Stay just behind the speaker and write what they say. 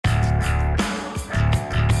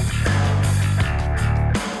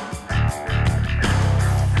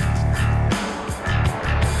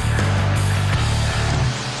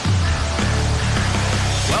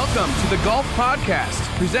Golf Podcast,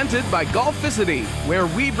 presented by Golficity, where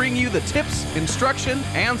we bring you the tips, instruction,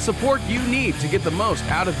 and support you need to get the most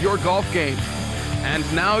out of your golf game. And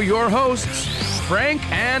now your hosts, Frank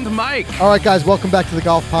and Mike. All right, guys, welcome back to the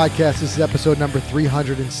Golf Podcast. This is episode number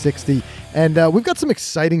 360. And we've got some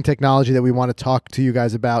exciting technology that we want to talk to you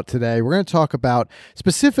guys about today. We're going to talk about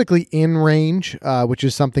specifically in-range, which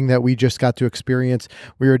is something that we just got to experience.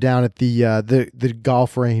 We were down at the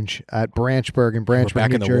golf range at Branchburg in Branchburg, We're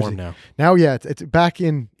back New in the Jersey. warm now. Now, yeah, it's back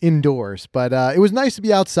indoors. But it was nice to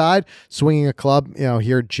be outside swinging a club. You know,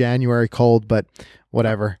 here January cold, but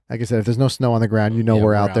whatever. Like I said, if there's no snow on the ground, you know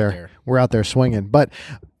we're out there. We're out there swinging. But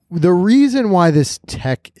the reason why this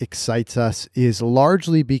tech excites us is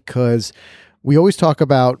largely because we always talk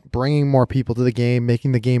about bringing more people to the game,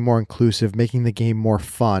 making the game more inclusive, making the game more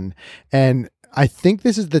fun. And I think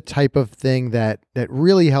this is the type of thing that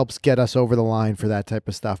really helps get us over the line for that type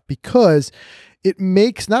of stuff, because it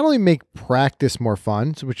makes not only make practice more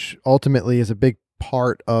fun, which ultimately is a big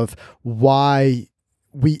part of why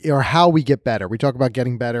how we get better. We talk about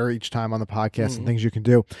getting better each time on the podcast and things you can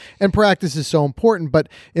do. And practice is so important. But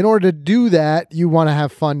in order to do that, you want to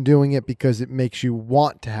have fun doing it because it makes you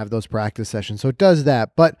want to have those practice sessions. So it does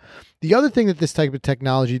that. But the other thing that this type of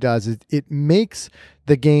technology does is it makes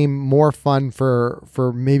the game more fun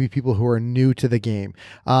for maybe people who are new to the game.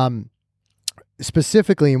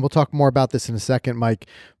 Specifically, and we'll talk more about this in a second, Mike,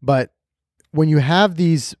 but when you have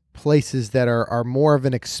these places that are more of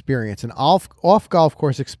an experience, an off golf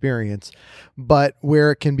course experience, but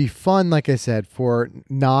where it can be fun, like I said, for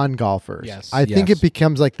non-golfers. Yes, I think it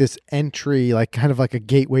becomes like this entry, like kind of like a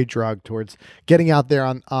gateway drug towards getting out there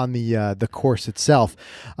on the course itself.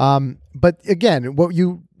 But again, what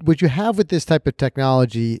you have with this type of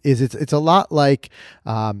technology is it's a lot like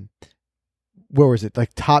where was it?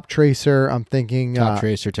 Like Top Tracer, I'm thinking. Top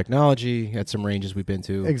Tracer technology at some ranges we've been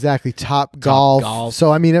to. Exactly. Top Golf.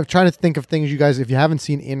 So, I mean, I'm trying to think of things you guys, if you haven't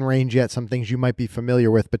seen in range yet, some things you might be familiar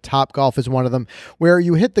with, but Top Golf is one of them, where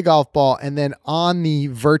you hit the golf ball and then on the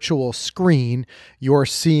virtual screen, you're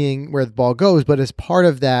seeing where the ball goes. But as part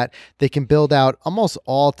of that, they can build out almost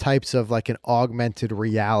all types of like an augmented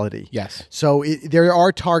reality. Yes. So there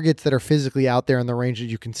are targets that are physically out there in the range that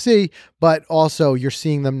you can see, but also you're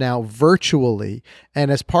seeing them now virtually.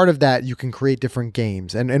 And as part of that, you can create different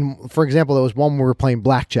games. And for example, there was one where we were playing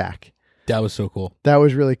blackjack. That was so cool. That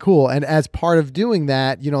was really cool. And as part of doing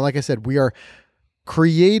that, like I said, we are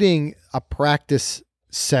creating a practice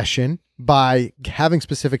session by having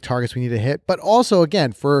specific targets we need to hit. But also,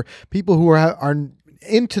 again, for people who are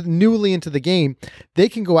newly into the game, they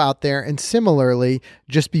can go out there and similarly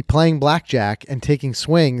just be playing blackjack and taking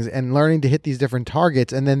swings and learning to hit these different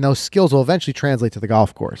targets, and then those skills will eventually translate to the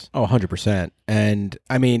golf course. Oh, 100%. And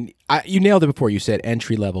I mean, you nailed it before. You said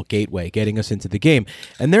entry level gateway, getting us into the game.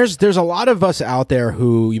 And there's a lot of us out there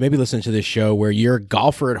who you may be listening to this show where you're a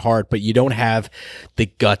golfer at heart, but you don't have the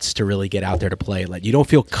guts to really get out there to play it. Like you don't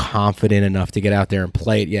feel confident enough to get out there and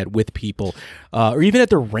play it yet with people, or even at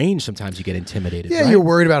the range. Sometimes you get intimidated. Yeah, right? You're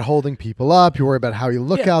worried about holding people up. You're worried about how you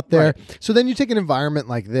look out there. Right. So then you take an environment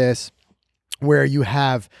like this, where you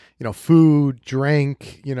have, food,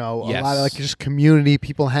 drink, a lot of like just community,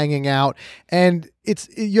 people hanging out, and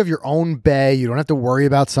you have your own bay. You don't have to worry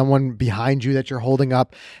about someone behind you that you're holding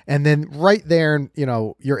up. And then right there,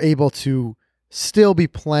 you're able to still be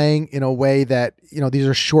playing in a way that, these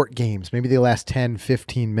are short games. Maybe they last 10,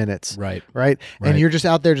 15 minutes. Right. And you're just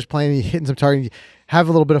out there just playing, hitting some target. You have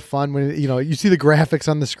a little bit of fun when, you see the graphics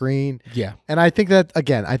on the screen. Yeah. And I think that,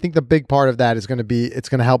 again, the big part of that is going to be, it's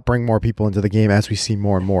going to help bring more people into the game as we see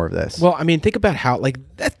more and more of this. Well, I mean, think about how, like,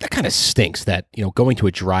 that kind of stinks that, going to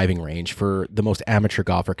a driving range for the most amateur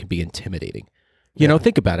golfer can be intimidating.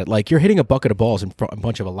 Think about it. Like you're hitting a bucket of balls in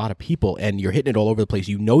front of a lot of people and you're hitting it all over the place.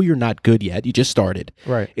 You're not good yet. You just started.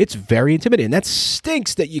 Right. It's very intimidating. That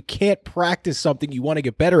stinks that you can't practice something you want to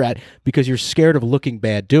get better at because you're scared of looking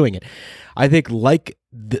bad doing it. I think like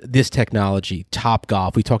this technology, Top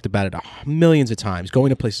Golf, we talked about it millions of times, going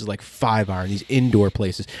to places like 5-Iron, these indoor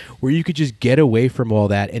places where you could just get away from all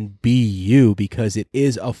that and be you because it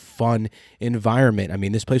is a fun environment. I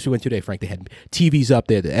mean, this place we went to today, Frank, they had TVs up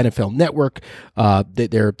there, the NFL Network,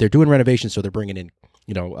 they're doing renovations, so they're bringing in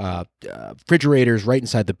refrigerators right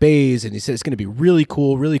inside the bays, and he said it's going to be really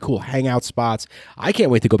cool hangout spots. I can't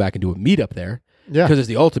wait to go back and do a meetup there. Yeah. Because it's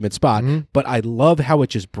the ultimate spot. Mm-hmm. But I love how it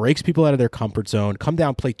just breaks people out of their comfort zone. Come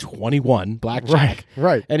down, play 21 blackjack.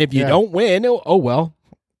 Right. And if you don't win, oh well,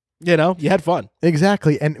 you had fun.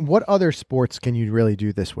 Exactly. And what other sports can you really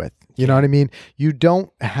do this with? You know what I mean? You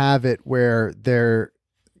don't have it where they're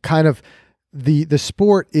kind of the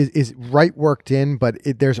sport is right worked in, but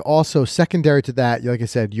there's also secondary to that. Like I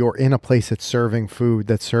said, you're in a place that's serving food,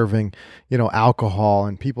 that's serving, alcohol,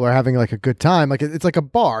 and people are having like a good time. Like it's like a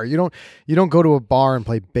bar. You don't go to a bar and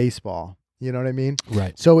play baseball. You know what I mean?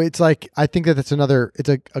 Right. So it's like, I think it's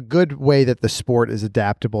a good way that the sport is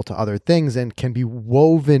adaptable to other things and can be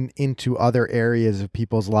woven into other areas of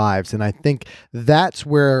people's lives. And I think that's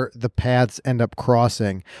where the paths end up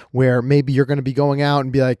crossing, where maybe you're going to be going out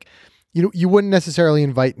and be like, you wouldn't necessarily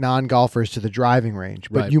invite non-golfers to the driving range,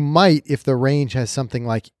 but right. you might if the range has something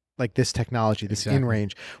like this technology, this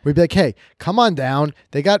in-range. We'd be like, hey, come on down.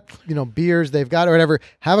 They got, beers, they've got or whatever.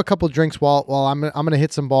 Have a couple drinks while I'm going to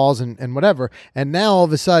hit some balls and whatever. And now all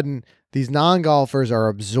of a sudden, these non-golfers are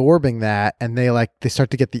absorbing that, and they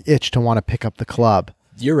start to get the itch to want to pick up the club.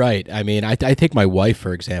 You're right. I mean, I take my wife,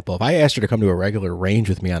 for example. If I asked her to come to a regular range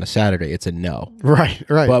with me on a Saturday, it's a no. Right.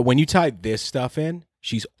 But when you tie this stuff in,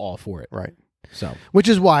 she's all for it. Right. So, which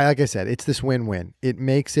is why, like I said, it's this win-win. It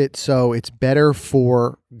makes it so it's better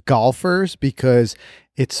for golfers because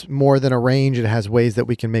it's more than a range. It has ways that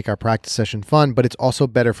we can make our practice session fun, but it's also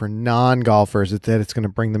better for non-golfers that it's going to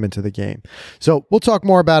bring them into the game. So we'll talk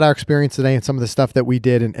more about our experience today and some of the stuff that we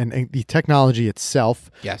did and the technology itself.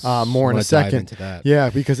 Yes, more in a second. Dive into that. Yeah,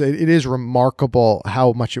 because it is remarkable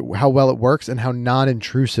how well it works and how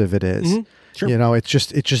non-intrusive it is. Mm-hmm. Sure. It's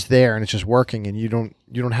just there and it's just working, and you don't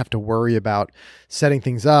have to worry about setting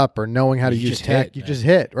things up or knowing how to use tech. You just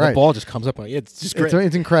hit, right? The ball just comes up on you. It's just great.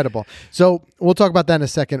 It's incredible. So we'll talk about that in a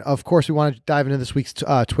second. Of course, we want to dive into this week's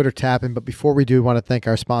Twitter tap-in, but before we do, we want to thank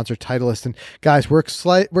our sponsor, Titleist. And guys, we're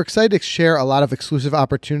excited to share a lot of exclusive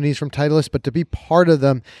opportunities from Titleist, but to be part of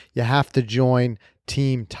them, you have to join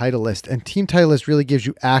Team Titleist. And Team Titleist really gives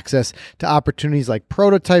you access to opportunities like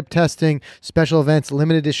prototype testing, special events,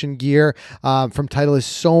 limited edition gear from Titleist,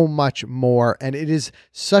 so much more. And it is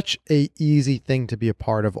such a easy thing to be a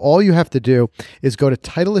part of. All you have to do is go to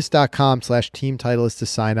Titleist.com/Team Titleist to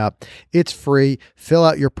sign up. It's free. Fill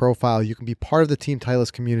out your profile. You can be part of the Team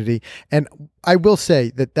Titleist community. And I will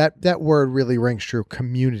say that word really rings true,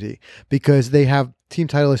 community, because they have Team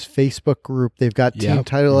Titleist Facebook group. They've got Team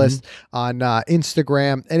Titleist on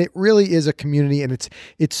Instagram, and it really is a community, and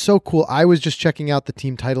it's so cool. I was just checking out the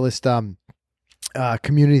Team Titleist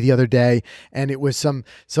community the other day, and it was some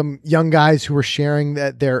young guys who were sharing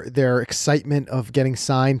that their excitement of getting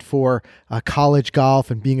signed for college golf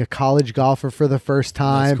and being a college golfer for the first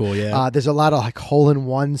time. That's cool, yeah. There's a lot of like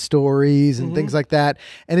hole-in-one stories and things like that,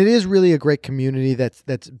 and it is really a great community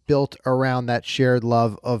that's built around that shared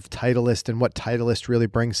love of Titleist and what Titleist really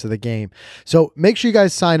brings to the game. So make sure you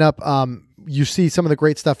guys sign up. You see some of the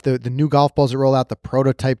great stuff, the new golf balls that roll out, the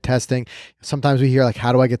prototype testing. Sometimes we hear like,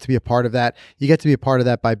 how do I get to be a part of that? You get to be a part of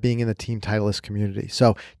that by being in the Team Titleist community.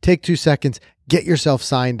 So take 2 seconds, get yourself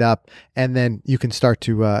signed up, and then you can start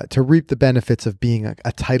to reap the benefits of being a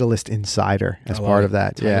Titleist insider as part of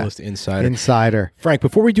that. Titleist Insider. Frank,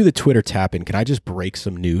 before we do the Twitter tap-in, can I just break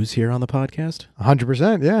some news here on the podcast?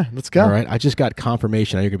 100%. Yeah, let's go. All right. I just got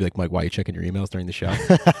confirmation. I know you're going to be like, Mike, why are you checking your emails during the show?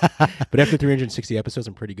 But after 360 episodes,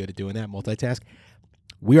 I'm pretty good at doing that, multitask.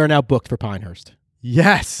 We are now booked for Pinehurst.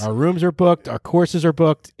 Yes. Our rooms are booked. Our courses are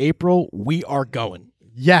booked. April, we are going.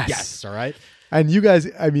 Yes. All right. And you guys,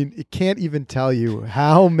 I mean, it can't even tell you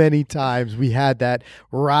how many times we had that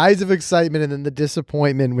rise of excitement and then the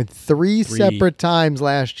disappointment when three separate times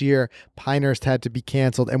last year, Pinehurst had to be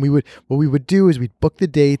canceled. And what we would do is we'd book the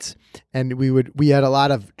dates, and we had a lot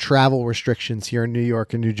of travel restrictions here in New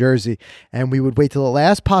York and New Jersey, and we would wait till the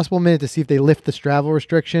last possible minute to see if they lift this travel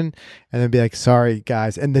restriction, and then be like, sorry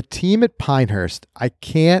guys. And the team at Pinehurst, I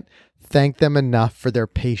can't thank them enough for their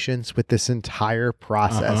patience with this entire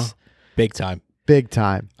process. Big time. Big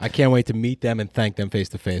time. I can't wait to meet them and thank them face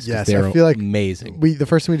to face. Yes, they're I feel like amazing. The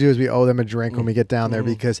first thing we do is we owe them a drink when we get down there,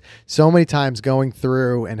 because so many times going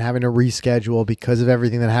through and having to reschedule because of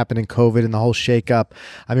everything that happened in COVID and the whole shakeup.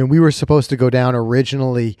 I mean, we were supposed to go down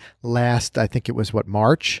originally last, I think it was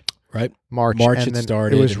March. Right. March it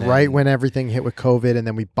started. It was right when everything hit with COVID, and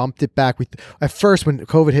then we bumped it back. At first, when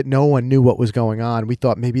COVID hit, no one knew what was going on. We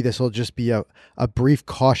thought maybe this will just be a brief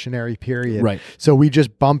cautionary period. Right. So we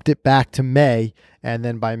just bumped it back to May, and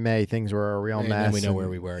then by May, things were a real mess. And we know where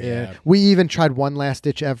we were. Yeah. We even tried one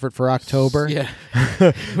last-ditch effort for October. Yeah.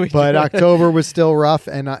 But October was still rough,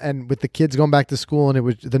 and with the kids going back to school, and it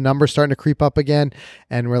was the numbers starting to creep up again,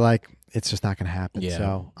 and we're like, it's just not going to happen. Yeah.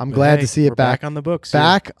 So I'm glad to see it back on the books.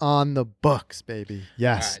 Back on the books, baby.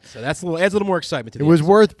 Yes. All right, so that's adds a little more excitement to it. It was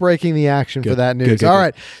worth breaking the action for that news. Good. All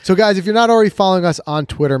right. So guys, if you're not already following us on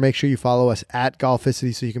Twitter, make sure you follow us at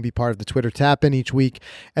Golficity so you can be part of the Twitter tap-in each week.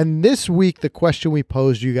 And this week, the question we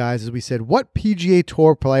posed you guys is we said, what PGA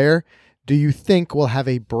Tour player do you think will have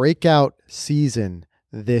a breakout season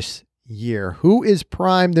this year? Who is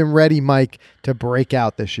primed and ready, Mike, to break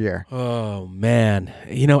out this year? Oh, man.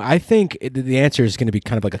 I think the answer is going to be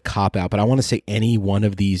kind of like a cop-out, but I want to say any one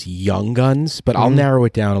of these young guns, but I'll narrow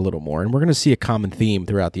it down a little more, and we're going to see a common theme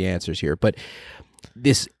throughout the answers here. But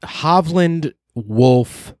this Hovland,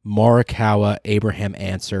 Wolf, Morikawa, Abraham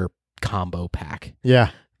Answer combo pack.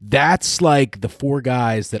 Yeah. That's like the 4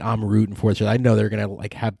 guys that I'm rooting for. So I know they're going to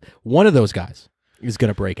like have one of those guys is going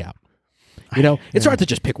to break out. It's hard to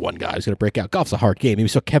just pick one guy who's going to break out. Golf's a hard game. We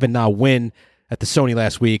saw Kevin Na win at the Sony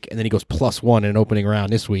last week, and then he goes +1 in an opening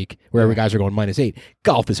round this week, where every guys are going -8.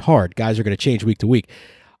 Golf is hard. Guys are going to change week to week.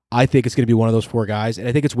 I think it's going to be one of those 4 guys, and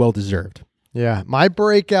I think it's well-deserved. Yeah, my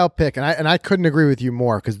breakout pick, and I couldn't agree with you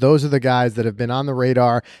more, because those are the guys that have been on the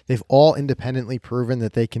radar. They've all independently proven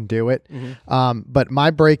that they can do it. But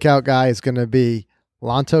my breakout guy is going to be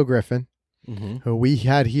Lanto Griffin, who we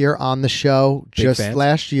had here on the show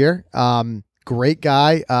last year. Great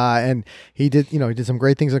guy, and he did some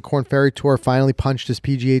great things on the Korn Ferry Tour. Finally punched his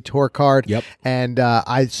PGA Tour card. Yep. And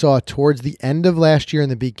I saw towards the end of last year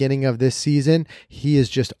and the beginning of this season, he is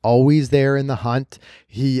just always there in the hunt.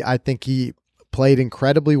 I think he played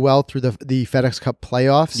incredibly well through the FedEx Cup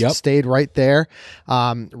playoffs. Yep. Stayed right there,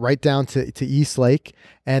 right down to East Lake,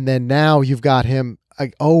 and then now you've got him.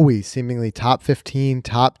 Always seemingly top 15,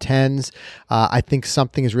 top 10s. I think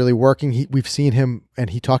something is really working. We've seen him, and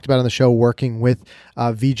he talked about on the show, working with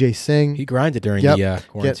Vijay Singh. He grinded during the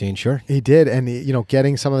quarantine, sure. He did, and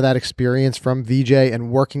getting some of that experience from Vijay and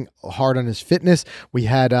working hard on his fitness. We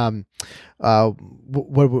had what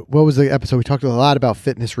was the episode? We talked a lot about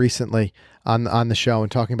fitness recently on the show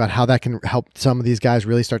and talking about how that can help some of these guys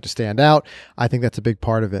really start to stand out. I think that's a big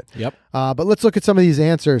part of it. Yep. But let's look at some of these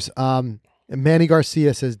answers. Manny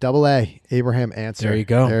Garcia says AA, Abraham Answer. There you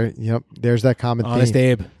go. There's that common Honest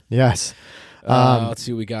theme. Abe. Yes. Let's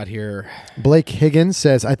see what we got here. Blake Higgins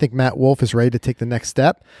says, I think Matt Wolff is ready to take the next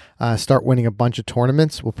step, start winning a bunch of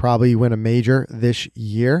tournaments. Will probably win a major this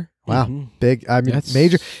year. Wow. Big. I mean,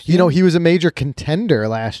 major. He was a major contender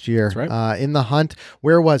last year. That's right. In the hunt.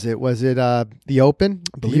 Where was it? Was it the Open?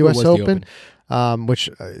 The U.S. Open? Which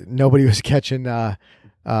nobody was catching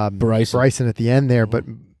Bryson at the end there, but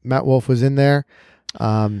Matt Wolff was in there.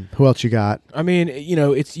 Who else you got? I mean,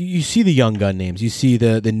 it's you see the young gun names. You see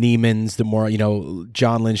the Niemans, the more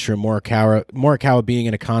John Lindstrom, Morikawa being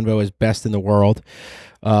in a convo as best in the world.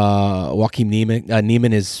 Joaquin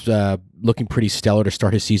Niemann is looking pretty stellar to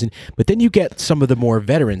start his season. But then you get some of the more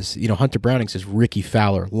veterans. Hunter Browning says Ricky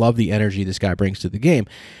Fowler. Love the energy this guy brings to the game,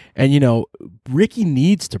 and Ricky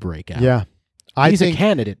needs to break out. Yeah. He's a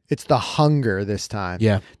candidate. It's the hunger this time.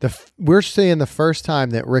 Yeah. We're seeing the first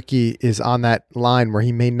time that Ricky is on that line where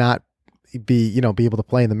he may not be able to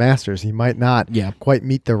play in the Masters. He might not quite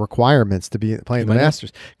meet the requirements to be playing the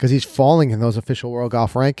Masters because he's falling in those official world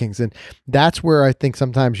golf rankings. And that's where I think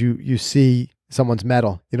sometimes you see someone's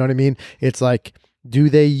medal. You know what I mean? It's like, do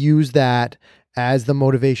they use that as the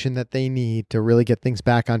motivation that they need to really get things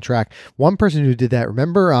back on track? One person who did that,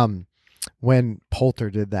 remember when Poulter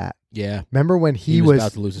did that? Yeah. Remember when he was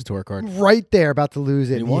about to lose his tour card? Right there, about to lose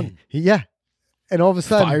it. He won. And all of a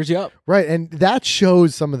sudden fires you up. Right. And that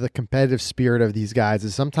shows some of the competitive spirit of these guys.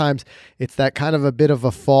 Is sometimes it's that kind of a bit of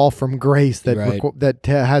a fall from grace that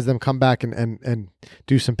has them come back and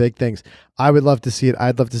do some big things. I would love to see it.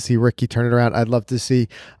 I'd love to see Ricky turn it around. I'd love to see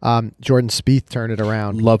Jordan Spieth turn it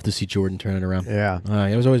around. Love to see Jordan turn it around. Yeah.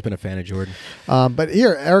 I was always been a fan of Jordan. But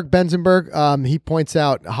here, Eric Benzenberg, he points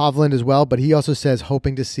out Hovland as well, but he also says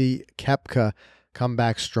hoping to see Koepka come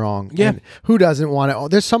back strong. Yeah. And who doesn't want to?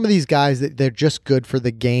 There's some of these guys that they're just good for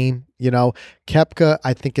the game. Koepka,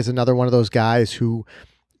 I think, is another one of those guys who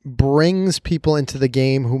brings people into the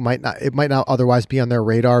game who might not otherwise be on their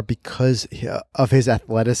radar because of his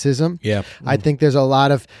athleticism. Yeah. I think there's a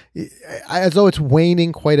lot of, as though it's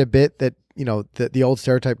waning quite a bit, that the old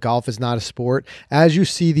stereotype golf is not a sport. As you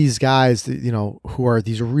see these guys, who are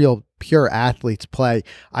these real pure athletes play,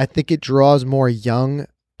 I think it draws more young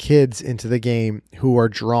kids into the game who are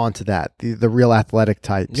drawn to that, the real athletic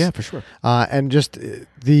types. Yeah, for sure. And just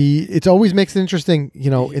it always makes it interesting,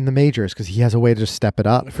 in the majors, because he has a way to just step it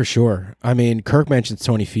up. For sure. I mean, Kirk mentions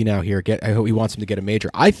Tony Finau here. I hope he wants him to get a major.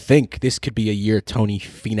 I think this could be a year Tony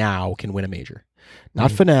Finau can win a major.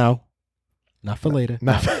 Not for now. Not for later.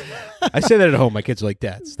 I say that at home. My kids are like,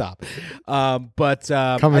 Dad, stop. But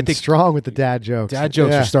coming I think strong with the dad jokes. Dad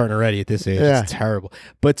jokes are starting already at this age. Yeah. It's terrible.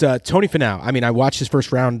 But Tony Finau, I mean, I watched his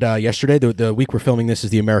first round yesterday. The week we're filming this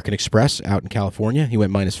is the American Express out in California. He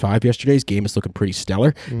went -5 yesterday. His game is looking pretty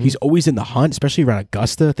stellar. He's always in the hunt, especially around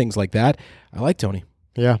Augusta, things like that. I like Tony.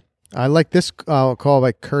 Yeah. I like this call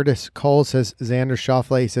by Curtis Cole. Says Xander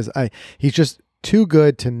Schauffele. He says he's just too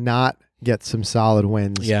good to not get some solid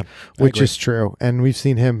wins. Yeah, which is true. And we've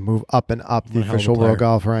seen him move up and up the official world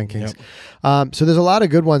golf rankings. Yep. So there's a lot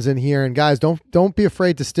of good ones in here. And guys, don't be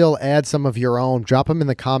afraid to still add some of your own. Drop them in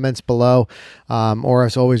the comments below. Or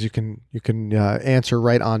as always, you can answer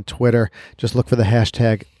right on Twitter. Just look for the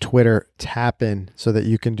hashtag Twitter Tapin so that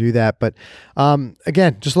you can do that. But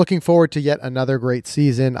again, just looking forward to yet another great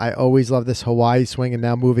season. I always love this Hawaii swing, and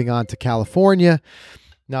now moving on to California.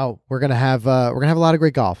 Now we're gonna have a lot of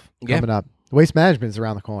great golf coming up. Waste Management is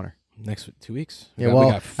around the corner. Next 2 weeks. We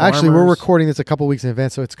got actually, we're recording this a couple weeks in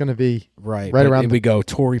advance, so it's going to be right around. We go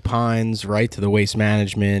Torrey Pines right to the Waste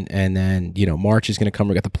Management, and then March is going to come.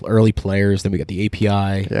 We got the early players, then we got the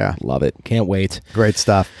API. Yeah, love it. Can't wait. Great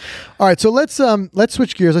stuff. All right, so let's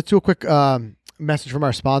switch gears. Let's do a quick message from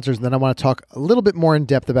our sponsors, and then I want to talk a little bit more in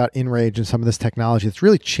depth about InRange and some of this technology that's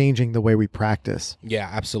really changing the way we practice. Yeah,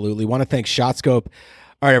 absolutely. Want to thank ShotScope.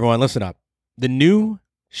 All right, everyone, listen up. The new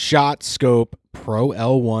ShotScope Pro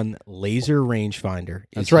L1 laser rangefinder.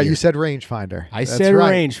 That's right. You said rangefinder. I said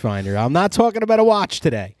rangefinder. I'm not talking about a watch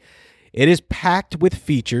today. It is packed with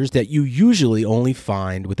features that you usually only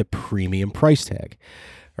find with a premium price tag.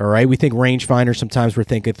 All right. We think rangefinder. Sometimes we're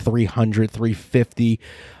thinking $300, $350.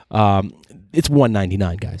 It's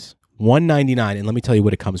 $199, guys. $199, and let me tell you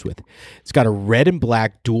what it comes with. It's got a red and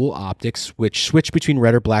black dual optics, which switch between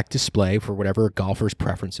red or black display for whatever a golfer's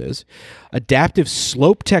preference is. Adaptive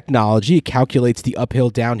slope technology. It calculates the uphill,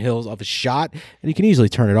 downhills of a shot, and you can easily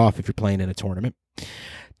turn it off if you're playing in a tournament.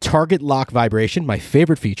 Target lock vibration, my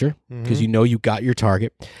favorite feature, because you got your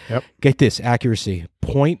target. Yep. Get this, accuracy,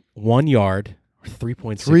 0.1 yard, or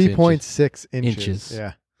 3.6 inches.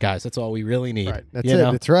 Yeah. Guys, that's all we really need. Right. That's it.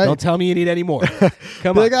 That's right. Don't tell me you need any more.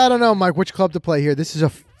 Come on. I don't know, Mike, which club to play here. This is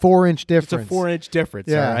a 4-inch difference. It's a 4-inch difference,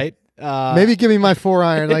 yeah. All right? Maybe give me my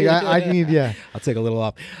 4-iron. I need, I'll take a little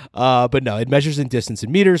off. But no, it measures in distance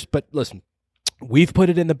in meters. But listen, we've put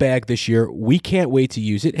it in the bag this year. We can't wait to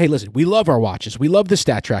use it. Hey, listen, we love our watches. We love the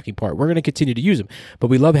stat tracking part. We're going to continue to use them. But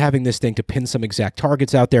we love having this thing to pin some exact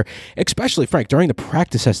targets out there, especially, Frank, during the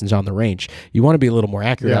practice sessions on the range. You want to be a little more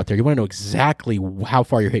accurate out there. You want to know exactly how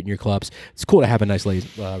far you're hitting your clubs. It's cool to have a nice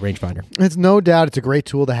rangefinder. It's no doubt it's a great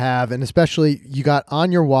tool to have, and especially you got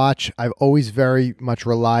on your watch. I've always very much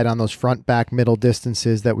relied on those front, back, middle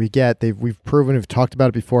distances that we get. We've proven, we've talked about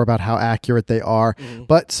it before about how accurate they are. Mm-hmm.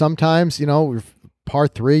 But sometimes, par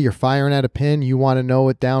 3, you're firing at a pin. You want to know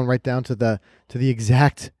it right down to the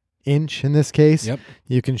exact inch in this case. Yep.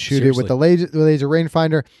 You can shoot it with the laser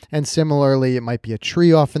rangefinder, and similarly, it might be a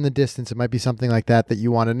tree off in the distance. It might be something like that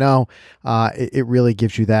you want to know. It really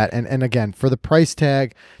gives you that. And again, for the price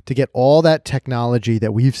tag, to get all that technology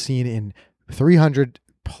that we've seen in $300+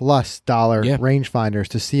 rangefinders,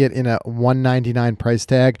 to see it in a $199 price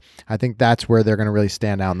tag, I think that's where they're going to really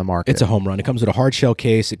stand out in the market. It's a home run. It comes with a hard shell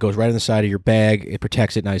case. It goes right on the side of your bag. It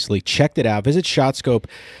protects it nicely. Check it out. Visit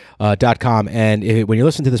ShotScope.com. And when you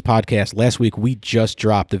listen to this podcast, last week we just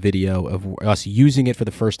dropped a video of us using it for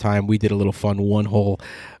the first time. We did a little fun one-hole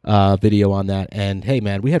video on that. And hey,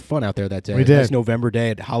 man, we had fun out there that day. We did. Nice November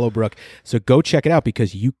day at Hollowbrook. So go check it out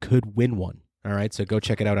because you could win one. All right, so go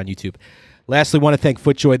check it out on YouTube. Lastly, want to thank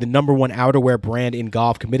FootJoy, the #1 outerwear brand in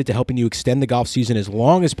golf, committed to helping you extend the golf season as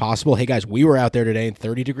long as possible. Hey, guys, we were out there today in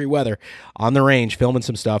 30-degree weather on the range filming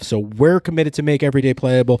some stuff, so we're committed to make every day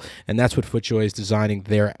playable, and that's what FootJoy is designing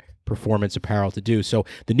their performance apparel to do. So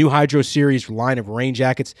the new Hydro Series line of rain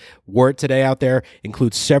jackets, wore it today out there,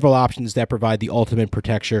 includes several options that provide the ultimate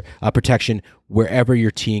protection wherever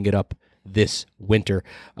you're teeing it up this winter.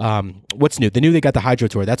 What's new? They got the Hydro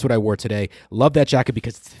Tour. That's what I wore today. Love that jacket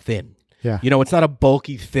because it's thin. Yeah. It's not a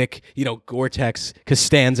bulky, thick, Gore-Tex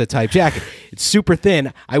Costanza type jacket. It's super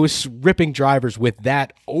thin. I was ripping drivers with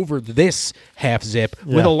that over this half zip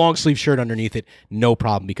with a long sleeve shirt underneath it. No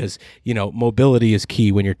problem because, mobility is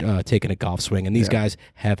key when you're taking a golf swing. And these guys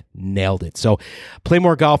have nailed it. So play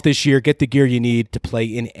more golf this year. Get the gear you need to play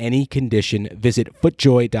in any condition. Visit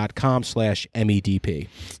footjoy.com/MEDP.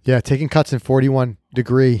 Yeah, taking cuts in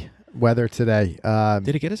 41-degree weather today.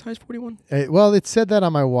 Did it get as high as 41? Well, it said that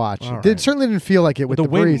on my watch. It certainly didn't feel like it with the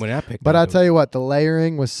breeze. When that picked but up, I'll tell you what, the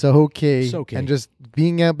layering was so key. And just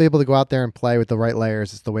being able to go out there and play with the right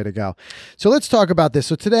layers is the way to go. So let's talk about this.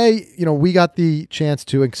 So today, we got the chance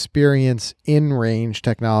to experience InRange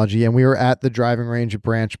technology, and we were at the driving range of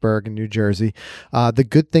Branchburg in New Jersey. The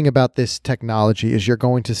good thing about this technology is you're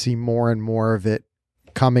going to see more and more of it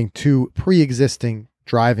coming to pre-existing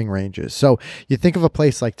driving ranges. So you think of a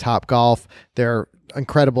place like Top Golf, they're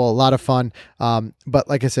incredible, a lot of fun. But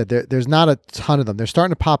like I said, there's not a ton of them. They're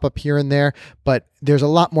starting to pop up here and there, but there's a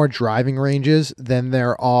lot more driving ranges than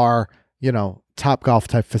there are, Top Golf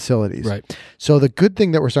type facilities. Right. So the good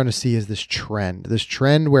thing that we're starting to see is this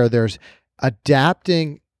trend where there's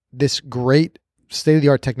adapting this great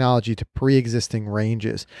state-of-the-art technology to pre-existing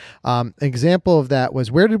ranges. An example of that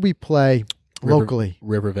was, where did we play locally?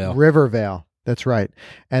 Rivervale. That's right.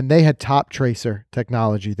 And they had Top Tracer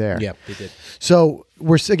technology there. Yeah, they did. So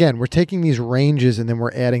we're taking these ranges and then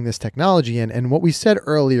we're adding this technology in. And what we said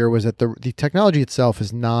earlier was that the technology itself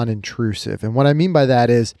is non-intrusive. And what I mean by that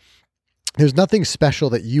is, there's nothing special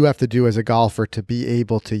that you have to do as a golfer to be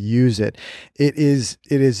able to use it. It is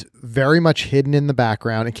very much hidden in the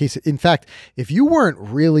background in fact, if you weren't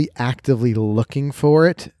really actively looking for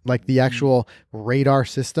it, like the actual radar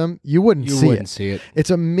system, you wouldn't see it. It's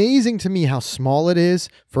amazing to me how small it is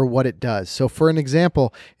for what it does. So for an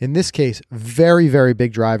example, in this case, very, very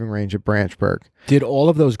big driving range at Branchburg. Did all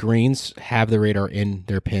of those greens have the radar in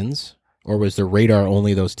their pins, or was the radar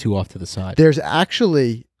only those two off to the side? There's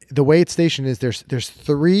actually, the way it's stationed is there's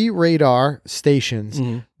 3 radar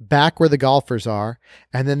stations back where the golfers are,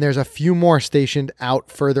 and then there's a few more stationed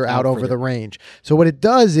further out over the range. So what it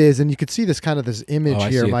does is, and you can see this image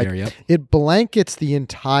here, Mike, it blankets the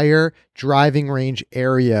entire driving range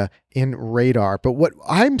area in radar. But what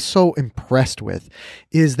I'm so impressed with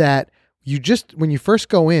is that when you first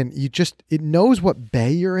go in, it knows what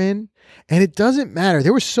bay you're in, and it doesn't matter.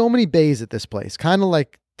 There were so many bays at this place, kind of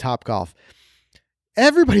like Top Golf.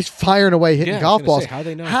 Everybody's firing away, hitting golf balls. How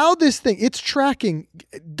they know? How this thing, it's tracking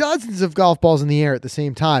dozens of golf balls in the air at the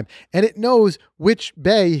same time, and it knows which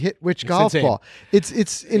bay hit which golf ball.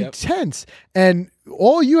 It's intense. And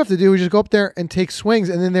all you have to do is just go up there and take swings,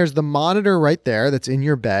 and then there's the monitor right there that's in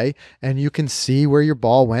your bay, and you can see where your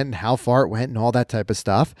ball went and how far it went and all that type of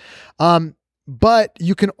stuff. But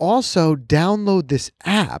you can also download this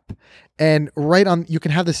app, and you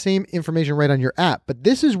can have the same information right on your app. But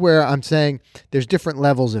this is where I'm saying there's different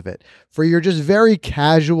levels of it. For your just very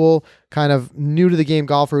casual, kind of new to the game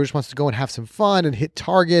golfer who just wants to go and have some fun and hit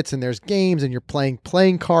targets, and there's games and you're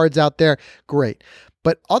playing cards out there, great.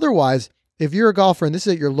 But otherwise, if you're a golfer and this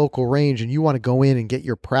is at your local range and you want to go in and get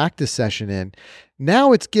your practice session in,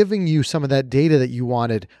 now it's giving you some of that data that you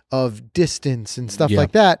wanted of distance and stuff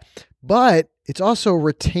like that. But it's also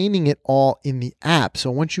retaining it all in the app. So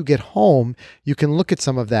once you get home, you can look at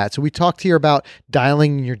some of that. So we talked here about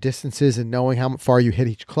dialing your distances and knowing how far you hit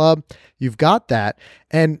each club. You've got that.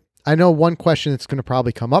 And I know one question that's going to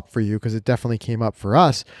probably come up for you, because it definitely came up for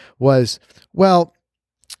us, was, well,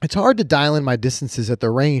 it's hard to dial in my distances at the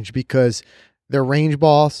range because they're range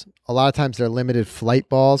balls. A lot of times they're limited flight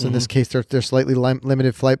balls. In this case, they're slightly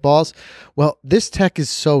limited flight balls. Well, this tech is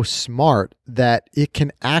so smart that it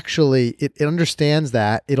can actually, it understands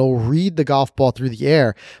that. It'll read the golf ball through the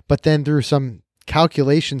air, but then through some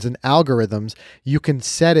calculations and algorithms, you can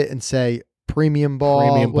set it and say, premium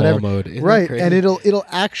ball mode. Isn't right. And it'll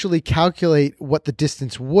actually calculate what the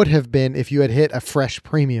distance would have been if you had hit a fresh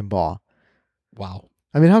premium ball. Wow.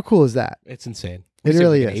 I mean, how cool is that? It's insane. It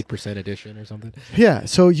really is. An 8% edition or something. Yeah.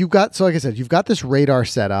 So like I said, you've got this radar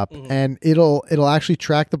set up, and it'll actually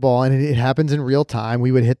track the ball, and it happens in real time.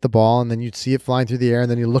 We would hit the ball, and then you'd see it flying through the air,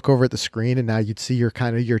 and then you look over at the screen, and now you'd see your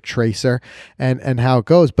tracer and how it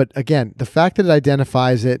goes. But again, the fact that it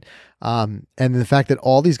identifies it, and the fact that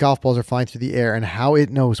all these golf balls are flying through the air and how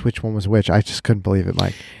it knows which one was which, I just couldn't believe it,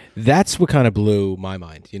 Mike. That's what kind of blew my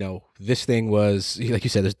mind. This thing was, like you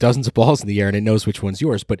said, there's dozens of balls in the air and it knows which one's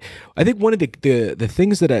yours. But I think one of the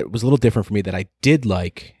things that was a little different for me that I did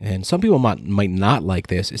like, and some people might not like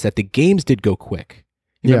this, is that the games did go quick.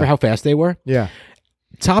 Remember how fast they were? Yeah.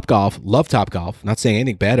 Top Golf, love Top Golf. Not saying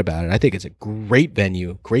anything bad about it. I think it's a great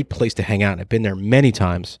venue, great place to hang out. And I've been there many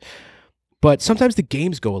times. But sometimes the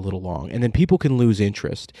games go a little long, and then people can lose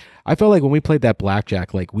interest. I felt like when we played that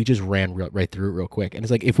blackjack, like we just ran right through it real quick. And it's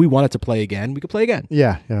like, if we wanted to play again, we could play again.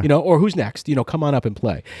 Yeah. Or who's next? Come on up and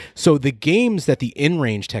play. So the games that the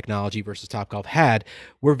in-range technology versus Topgolf had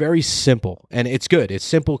were very simple, and it's good. It's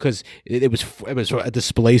simple because it was a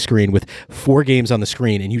display screen with 4 games on the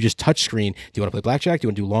screen, and you just touch screen. Do you want to play blackjack? Do you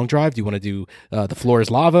want to do long drive? Do you want to do the floor is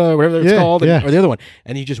lava, or whatever it's called, or the other one?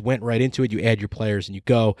 And you just went right into it. You add your players, and you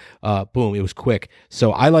go. Boom. It was quick.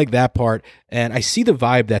 So I like that part. And I see the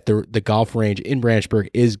vibe that the golf range in Branchburg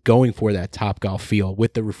is going for, that Top Golf feel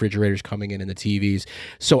with the refrigerators coming in and the TVs.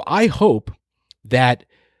 So I hope that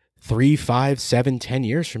 3, 5, 7, 10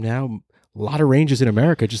 years from now, a lot of ranges in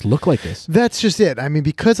America just look like this. That's just it. I mean,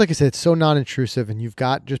 because like I said, it's so non-intrusive, and you've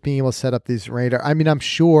got just being able to set up these radar. I mean, I'm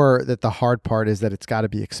sure that the hard part is that it's got to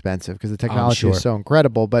be expensive because the technology is so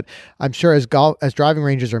incredible. But I'm sure as driving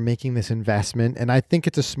ranges are making this investment, and I think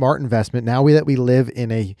it's a smart investment now that we live in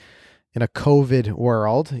a COVID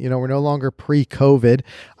world. We're no longer pre-COVID.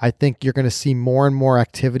 I think you're going to see more and more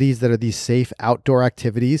activities that are these safe outdoor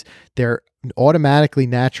activities. They're automatically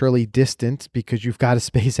naturally distant because you've got to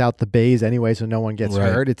space out the bays anyway so no one gets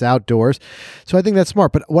hurt. It's outdoors. So I think that's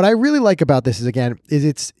smart. But what I really like about this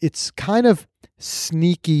is it's kind of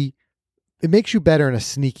sneaky. It makes you better in a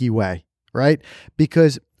sneaky way, right?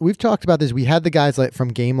 Because we've talked about this. We had the guys from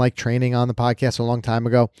Game Like Training on the podcast a long time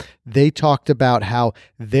ago. They talked about how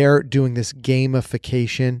they're doing this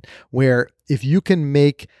gamification where if you can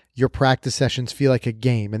make your practice sessions feel like a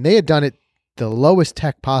game, and they had done it the lowest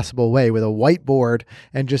tech possible way with a whiteboard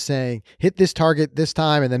and just saying, hit this target this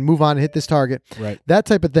time and then move on and hit this target, that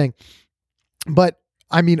type of thing. But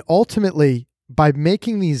I mean, ultimately, by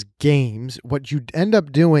making these games, what you end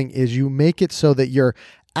up doing is you make it so that you're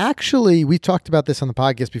actually, we talked about this on the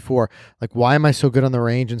podcast before, like, why am I so good on the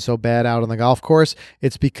range and so bad out on the golf course?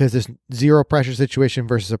 It's because there's zero pressure situation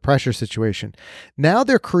versus a pressure situation. Now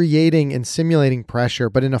they're creating and simulating pressure,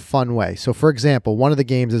 but in a fun way. So for example, one of the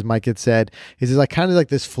games, as Mike had said, is like kind of like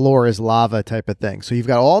this floor is lava type of thing. So you've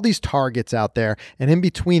got all these targets out there, and in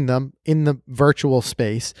between them, in the virtual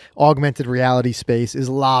space, augmented reality space, is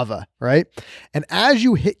lava, right? And as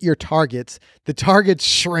you hit your targets, the targets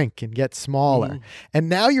shrink and get smaller. And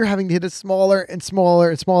now you're having to hit a smaller and smaller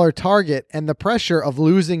and smaller target, and the pressure of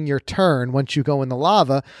losing your turn once you go in the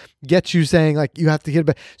lava gets you saying, like, you have to hit it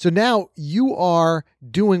back. So now you are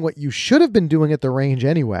doing what you should have been doing at the range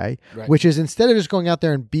anyway, which is instead of just going out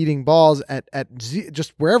there and beating balls at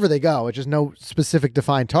just wherever they go, it's just no specific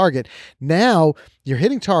defined target. Now you're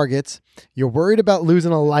hitting targets. You're worried about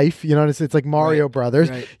losing a life. It's like Mario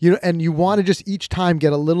Brothers. And you want to just each time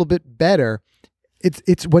get a little bit better.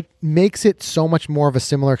 It's what makes it so much more of a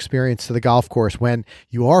similar experience to the golf course when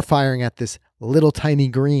you are firing at this little tiny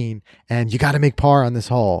green and you got to make par on this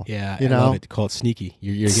hole. Yeah, I love it. Call it sneaky.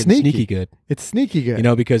 You're getting sneaky good. It's sneaky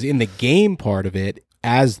good. Because in the game part of it,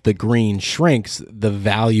 as the green shrinks, the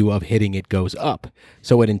value of hitting it goes up.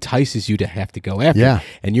 So it entices you to have to go after it.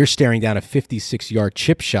 And you're staring down a 56-yard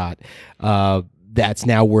chip shot that's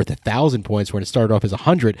now worth 1,000 points when it started off as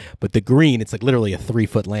 100, but the green, it's like literally a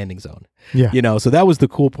 3-foot landing zone. So that was the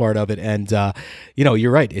cool part of it. And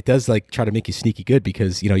you're right, it does like try to make you sneaky good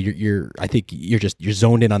because I think you're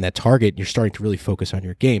zoned in on that target and you're starting to really focus on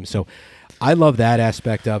your game. So I love that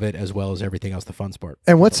aspect of it as well as everything else, the fun part.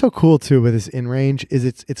 And what's so cool too with this in range is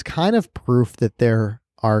it's kind of proof that there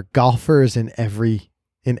are golfers in every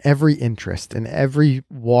interest, in every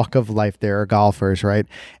walk of life. There are golfers, right?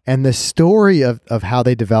 And the story of how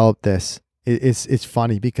they developed this is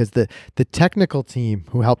funny because the technical team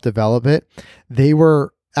who helped develop it, they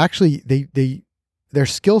were actually their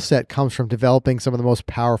skill set comes from developing some of the most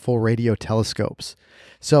powerful radio telescopes.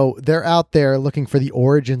 So they're out there looking for the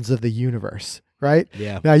origins of the universe. Right?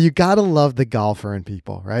 Yeah. Now you gotta love the golfer in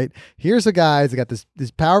people, right? Here's a guy who's got this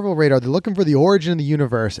powerful radar. They're looking for the origin of the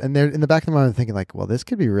universe, and they're in the back of their mind thinking like, well, this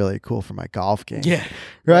could be really cool for my golf game. Yeah.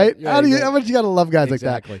 Right? How much you gotta love guys like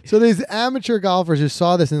that? Exactly. So these amateur golfers who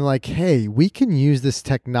saw this and they're like, hey, we can use this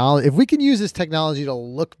technology. If we can use this technology to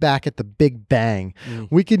look back at the Big Bang,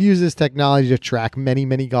 we can use this technology to track many,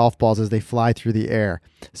 many golf balls as they fly through the air.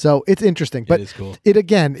 So it's interesting. But it is cool.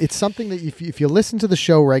 It's something that if you listen to the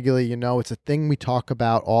show regularly, it's a thing we talk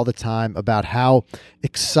about all the time, about how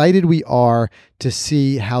excited we are to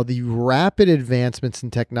see how the rapid advancements in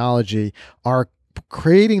technology are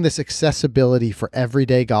creating this accessibility for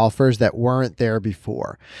everyday golfers that weren't there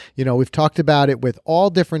before. We've talked about it with all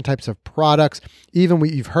different types of products. Even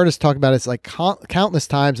you've heard us talk about it, it's like countless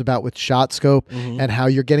times about with ShotScope and how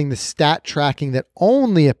you're getting the stat tracking that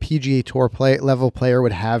only a PGA Tour level player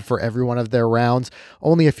would have for every one of their rounds.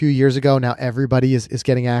 Only a few years ago, now everybody is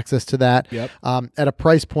getting access to that at a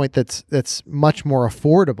price point that's much more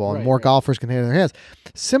affordable and more golfers can have it in their hands.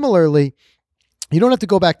 Similarly, you don't have to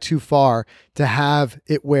go back too far to have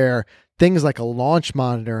it where things like a launch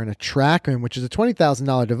monitor and a TrackMan, which is a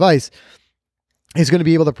 $20,000 device, is going to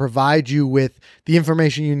be able to provide you with the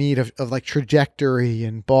information you need of like trajectory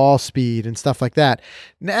and ball speed and stuff like that.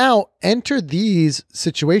 Now, enter these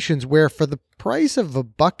situations where for the price of a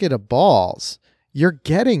bucket of balls, you're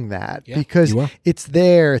getting that because it's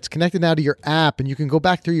there. It's connected now to your app, and you can go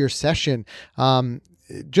back through your session.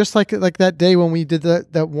 Just like that day when we did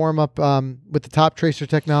that warm up with the Top Tracer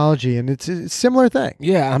technology, and it's a similar thing.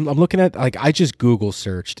 Yeah, I'm looking at, like, I just Google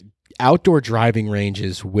searched outdoor driving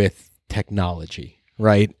ranges with technology,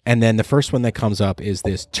 right? And then the first one that comes up is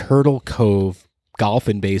this Turtle Cove Golf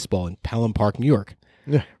and Baseball in Pelham Park, New York,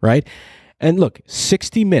 right? And look,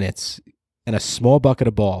 60 minutes and a small bucket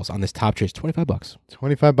of balls on this top trace, $25.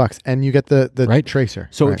 $25, and you get the right? tracer.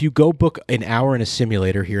 So if you go book an hour in a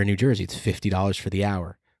simulator here in New Jersey, it's $50 for the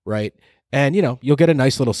hour, right? And, you'll get a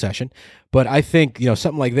nice little session. But I think,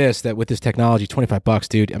 something like this, that with this technology, $25,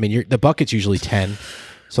 dude, I mean, the bucket's usually 10.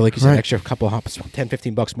 So like you said, extra couple of hops, $10,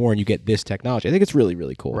 $15 more, and you get this technology. I think it's really,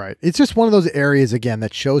 really cool. Right. It's just one of those areas, again,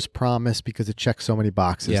 that shows promise because it checks so many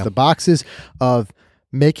boxes. Yeah. The boxes of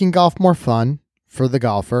making golf more fun for the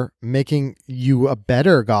golfer, making you a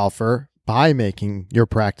better golfer by making your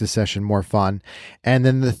practice session more fun. And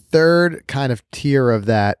then the third kind of tier of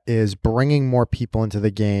that is bringing more people into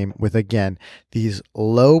the game with, again, these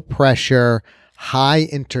low pressure, high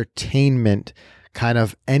entertainment kind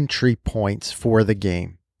of entry points for the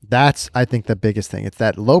game. That's, I think, the biggest thing. It's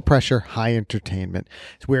that low pressure, high entertainment.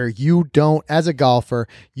 It's where you don't, as a golfer,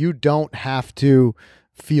 you don't have to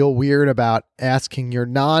feel weird about asking your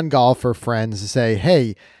non-golfer friends to say,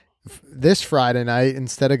 hey, this Friday night,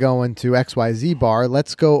 instead of going to XYZ bar,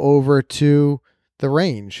 let's go over to the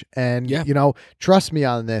range. And, trust me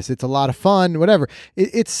on this. It's a lot of fun, whatever.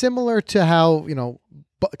 It's similar to how,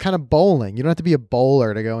 kind of bowling. You don't have to be a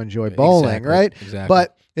bowler to go enjoy bowling, right? Exactly.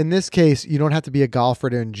 But in this case, you don't have to be a golfer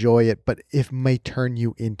to enjoy it, but it may turn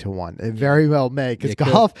you into one. It very well may, because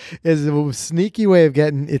golf is a sneaky way of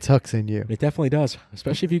getting its hooks in you. It definitely does,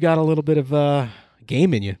 especially if you got a little bit of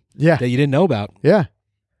game in you that you didn't know about. Yeah.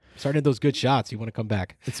 Starting those good shots, you want to come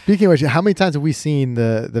back. And speaking of which, how many times have we seen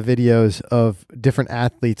the videos of different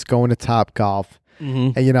athletes going to Top Golf?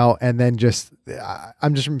 And, and then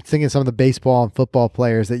I'm just thinking of some of the baseball and football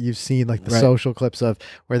players that you've seen, like the social clips of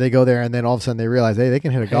where they go there and then all of a sudden they realize, hey, they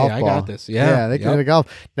can hit a golf ball. I got this. Yeah. They can hit a golf.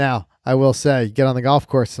 Now, I will say, you get on the golf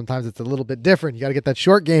course, sometimes it's a little bit different. You got to get that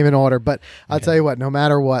short game in order. But I'll tell you what, no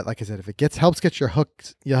matter what, like I said, if it helps get your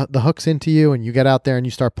hooks, the hooks into you, and you get out there and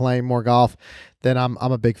you start playing more golf, then I'm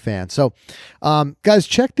a big fan. So, guys,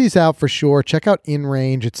 check these out for sure. Check out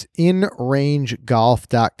InRange. It's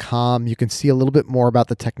inrangegolf.com. You can see a little bit more about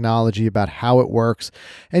the technology, about how it works,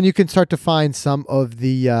 and you can start to find some of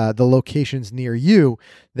the locations near you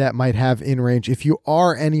that might have InRange. If you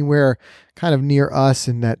are anywhere kind of near us,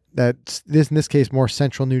 and that's in this case more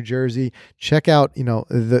central New Jersey, check out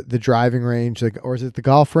the driving range, or is it the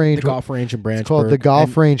golf range? The golf range in Branchburg. It's called the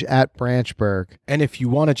golf range at Branchburg. And if you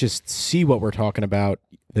want to just see what we're talking about,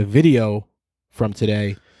 the video from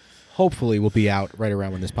today hopefully will be out right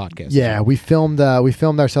around when this podcast is out. We filmed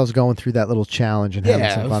ourselves going through that little challenge and having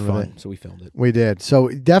some fun with it. So we filmed it. We did. So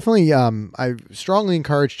definitely, I strongly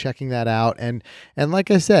encourage checking that out. And like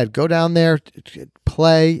I said, go down there,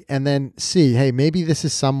 play, and then see, hey, maybe this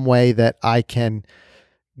is some way that I can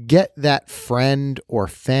get that friend or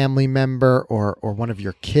family member or one of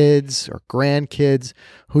your kids or grandkids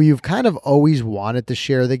who you've kind of always wanted to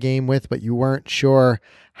share the game with, but you weren't sure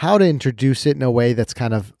how to introduce it in a way that's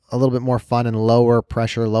kind of a little bit more fun and lower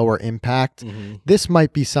pressure, lower impact. This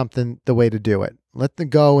might be the way to do it. Let them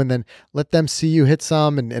go and then let them see you hit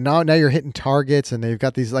some. And now you're hitting targets, and they've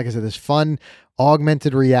got these, like I said, this fun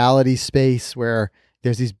augmented reality space where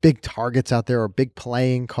there's these big targets out there or big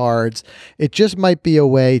playing cards. It just might be a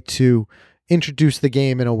way to introduce the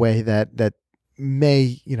game in a way that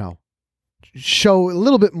may, show a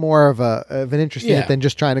little bit more of an interest in it than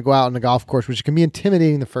just trying to go out on the golf course, which can be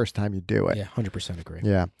intimidating the first time you do it. Yeah, 100% agree.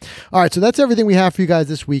 Yeah. All right, so that's everything we have for you guys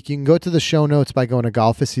this week. You can go to the show notes by going to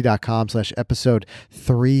golficity.com/episode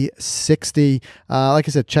 360. Like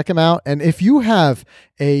I said, check them out. And if you have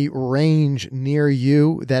a range near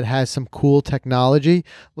you that has some cool technology,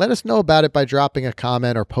 let us know about it by dropping a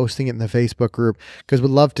comment or posting it in the Facebook group, because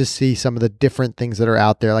we'd love to see some of the different things that are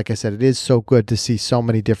out there. Like I said, it is so good to see so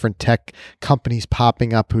many different tech companies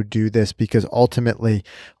popping up who do this, because ultimately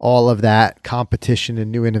all of that competition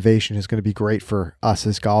and new innovation is going to be great for us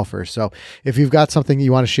as golfers. So if you've got something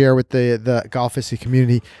you want to share with the Golficity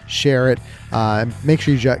community, share it. And make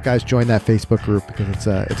sure you guys join that Facebook group, because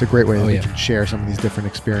it's a great way that we can share some of these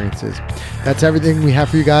different experiences. That's everything we have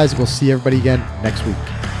for you guys. We'll see everybody again next week.